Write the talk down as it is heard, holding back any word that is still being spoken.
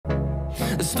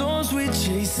The storms we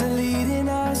chase are leading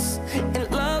us,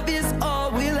 and love is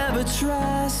all we'll ever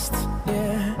trust.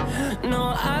 Yeah,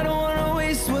 no, I don't wanna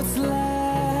waste what's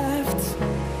left.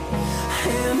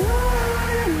 And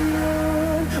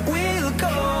on we'll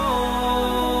go,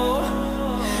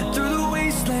 through the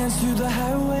wastelands, through the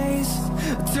highways,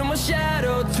 till my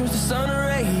shadow turns to sun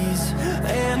rays.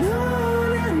 And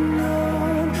on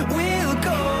we'll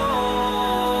go,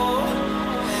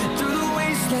 through the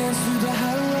wastelands, through the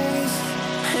highways,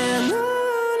 and on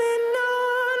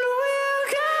we'll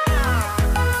go.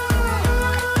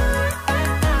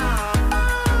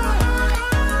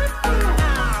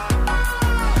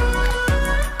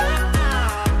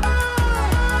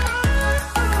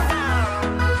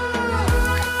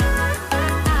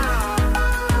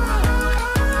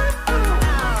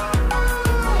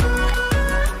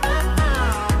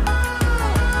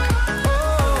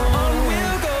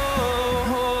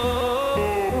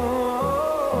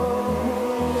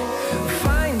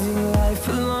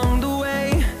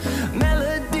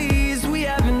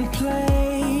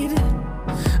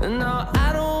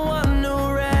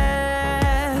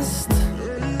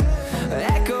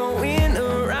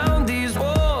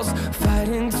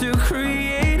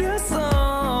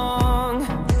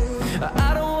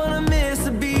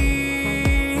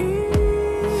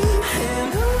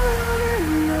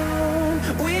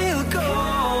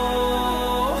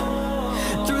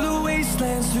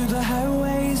 Through the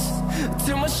highways,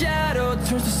 till my shadow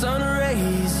turns to sun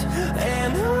rays.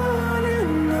 And on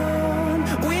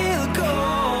we'll go,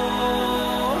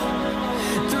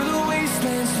 through the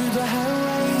wastelands, through the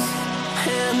highways,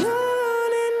 and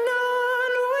on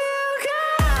we'll go.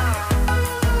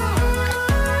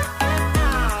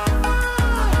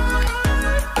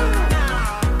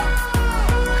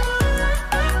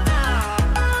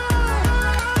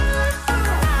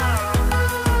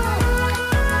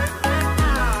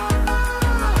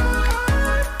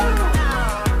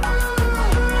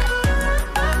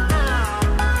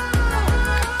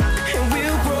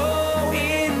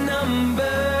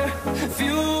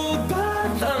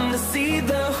 See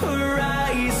the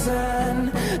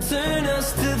horizon, turn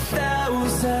us to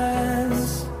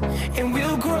thousands, and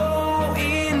we'll grow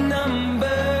in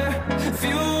number,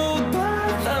 fueled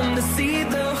by them to see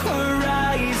the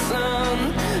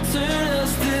horizon, turn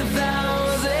us to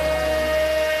thousands.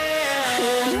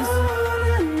 And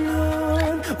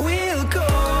on we'll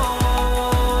go,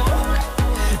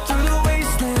 through the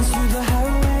wastelands, through the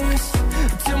highways,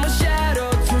 till my shadow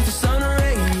turns to sun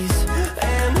rays.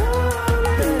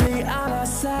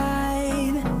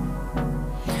 And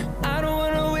I don't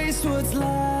wanna waste what's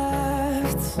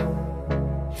left.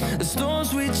 The storms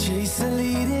we chase are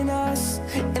leading us,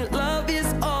 and love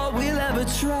is all we'll ever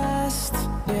trust.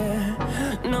 Yeah,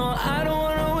 no, I don't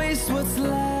wanna waste what's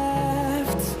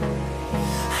left.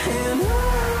 And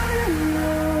on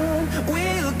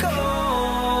we'll go,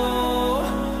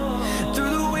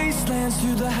 through the wastelands,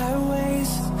 through the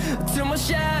highways, till my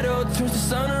shadow turns to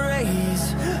sun rays.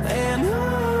 And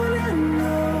on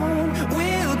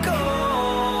we'll go,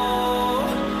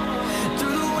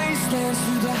 through the wastelands,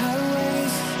 through the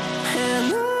highways,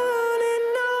 and on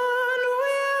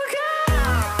we'll go.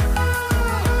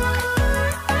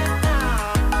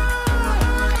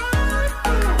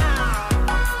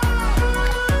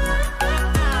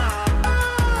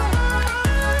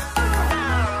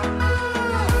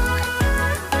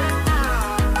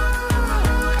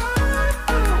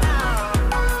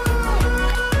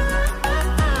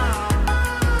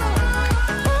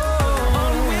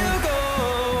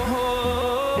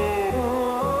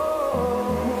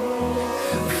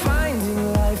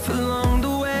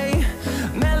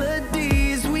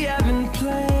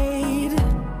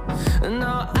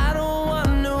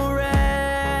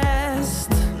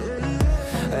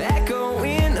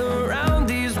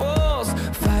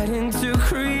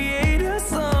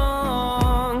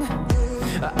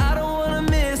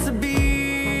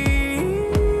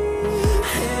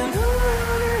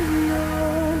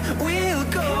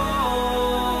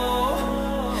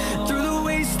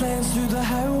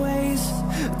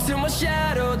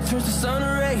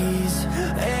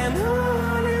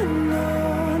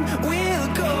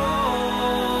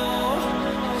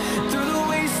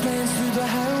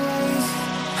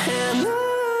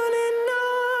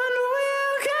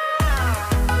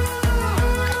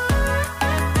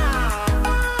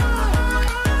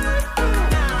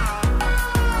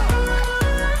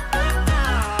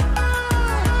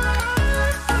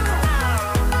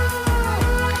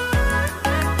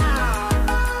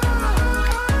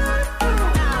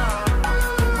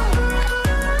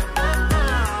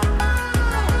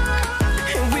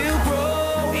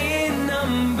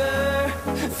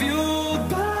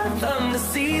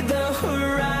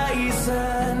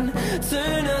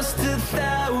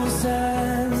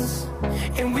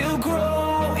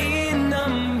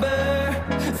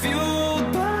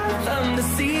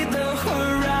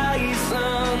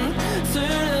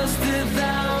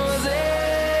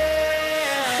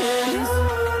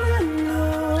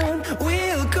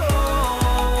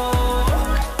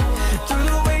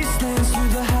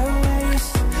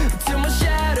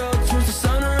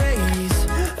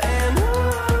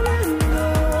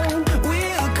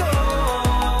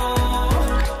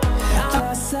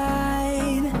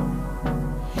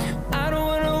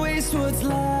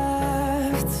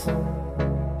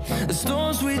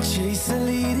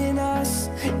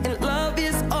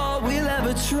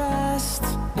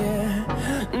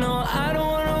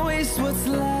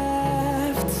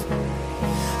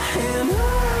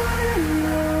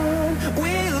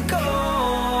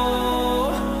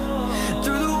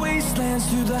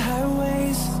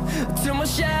 my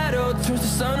shadow turns to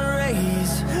sun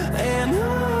rays. And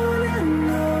on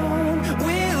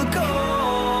we'll go,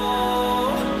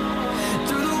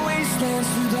 through the wastelands,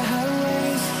 through the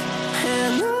highways,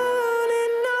 and on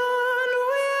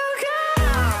we'll go.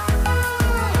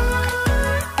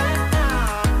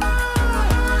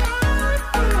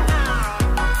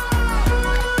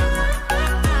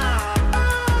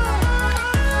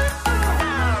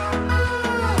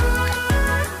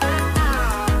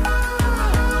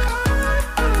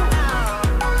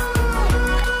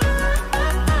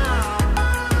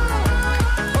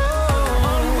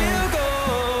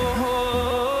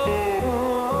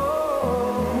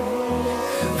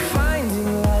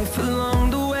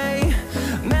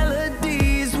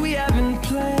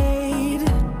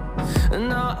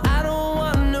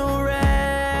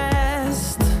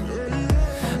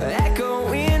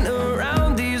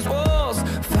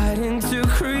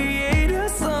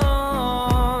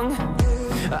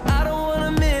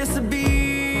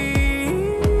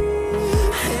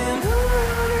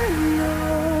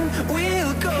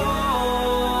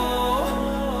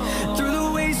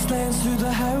 Through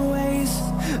the highways,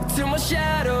 till my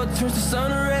shadow turns to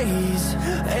sun rays.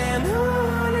 And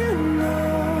on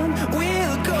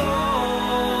we'll go,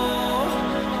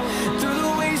 through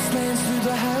the wastelands, through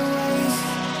the highways,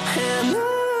 and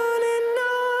on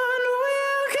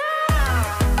we'll go.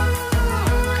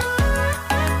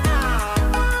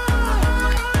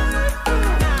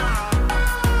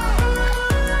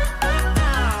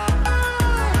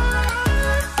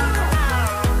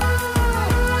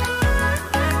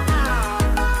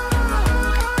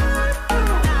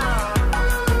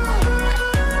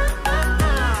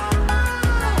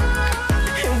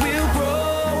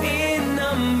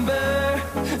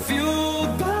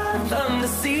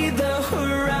 See the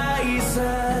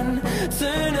horizon,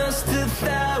 turn us to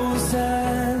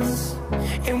thousands,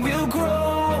 and we'll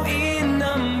grow in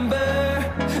number,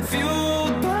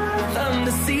 fueled by them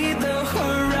to see the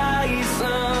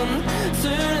horizon,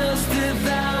 turn us to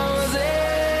thousands,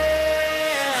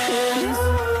 and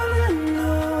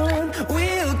on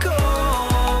we'll go,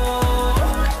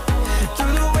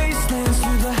 through the wastelands,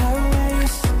 through the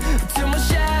highways, till my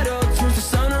shadow turns to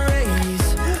sun rays,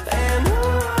 and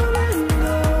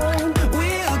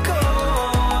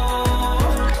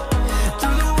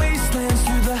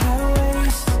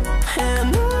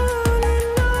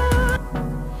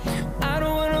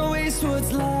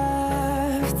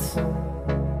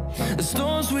the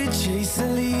storms we chase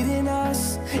are leading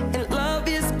us, and love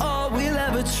is all we'll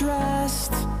ever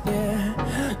trust. Yeah,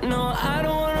 no, I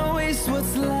don't wanna waste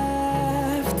what's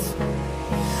left.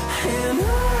 And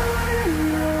on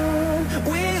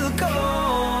we'll go,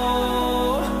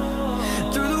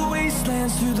 through the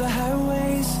wastelands, through the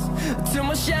highways, till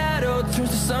my shadow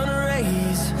turns to sun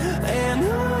rays. And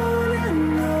on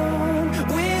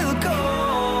we'll go,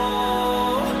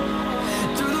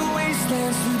 through the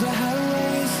wastelands, through the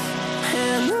highways,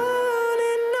 and on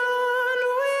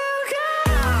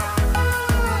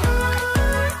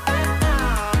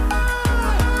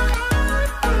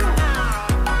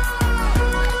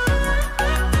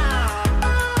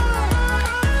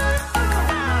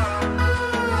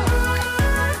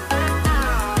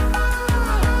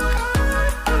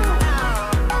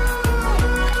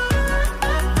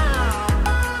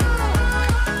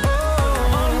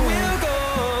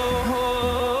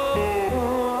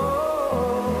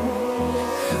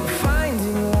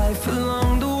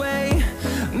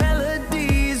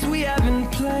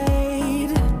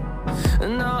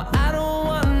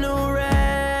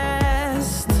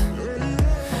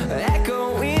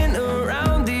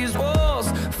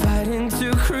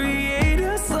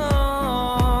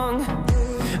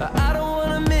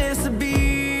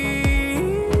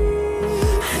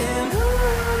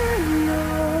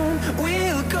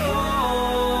we'll go.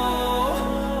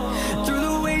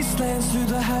 Through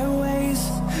the highways,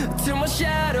 till my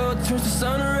shadow turns to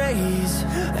sun rays.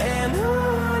 And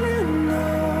on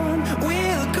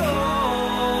we'll go,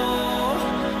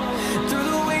 through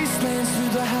the wastelands,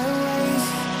 through the highways,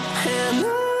 and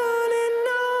on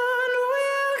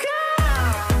we'll go.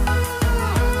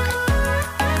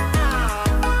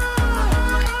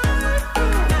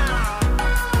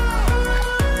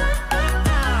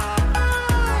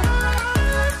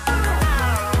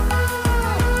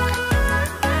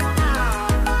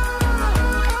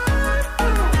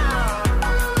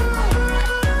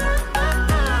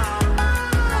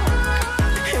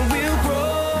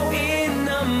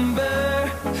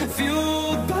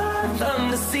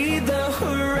 See the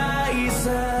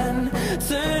horizon,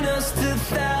 turn us to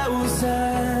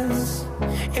thousands,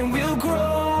 and we'll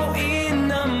grow in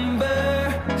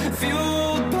number,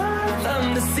 fueled by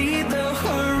them to see the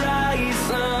horizon.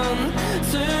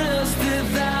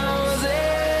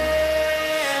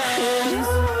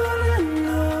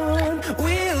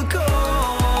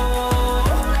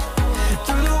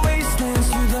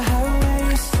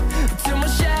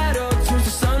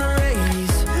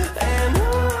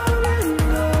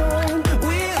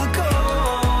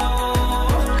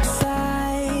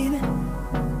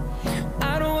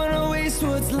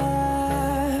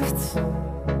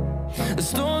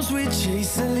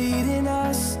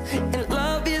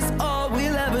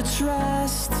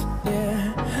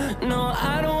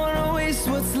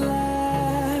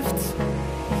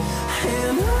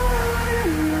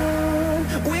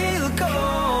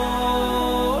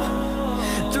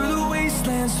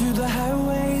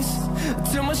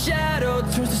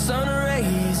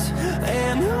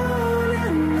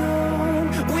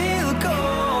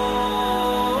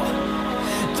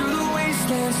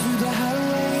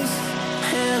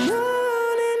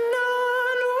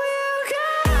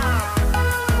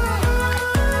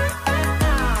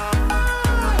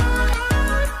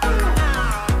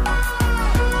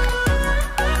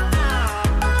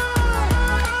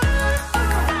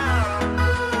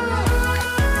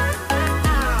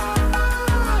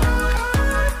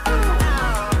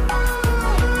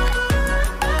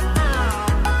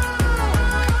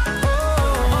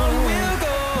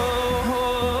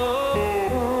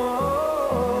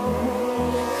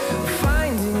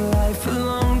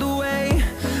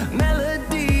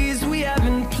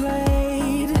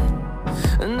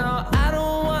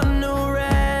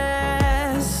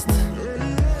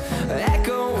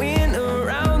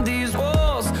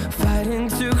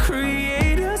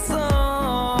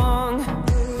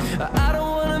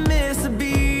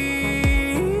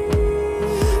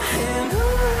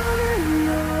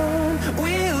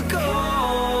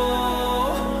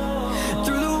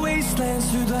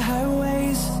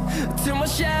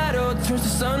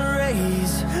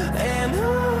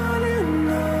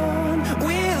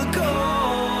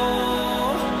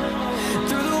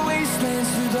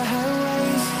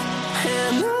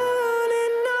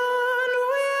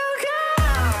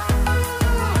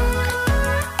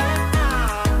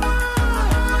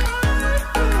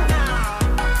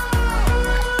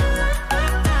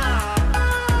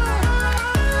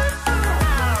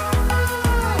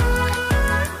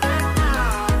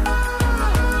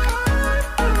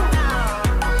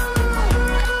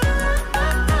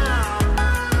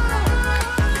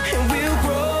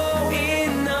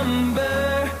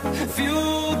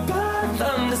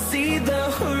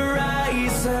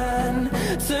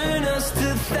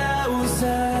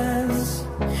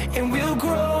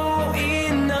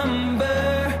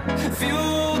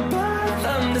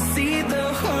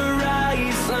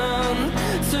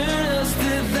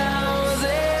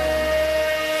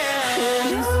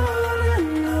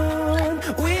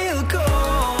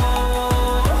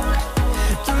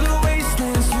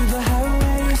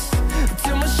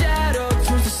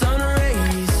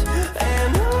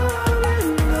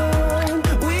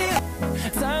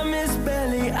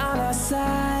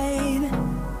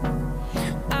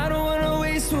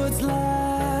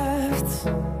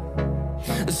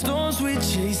 The storms we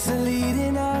chase are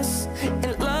leading us,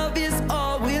 and love is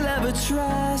all we'll ever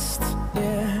trust.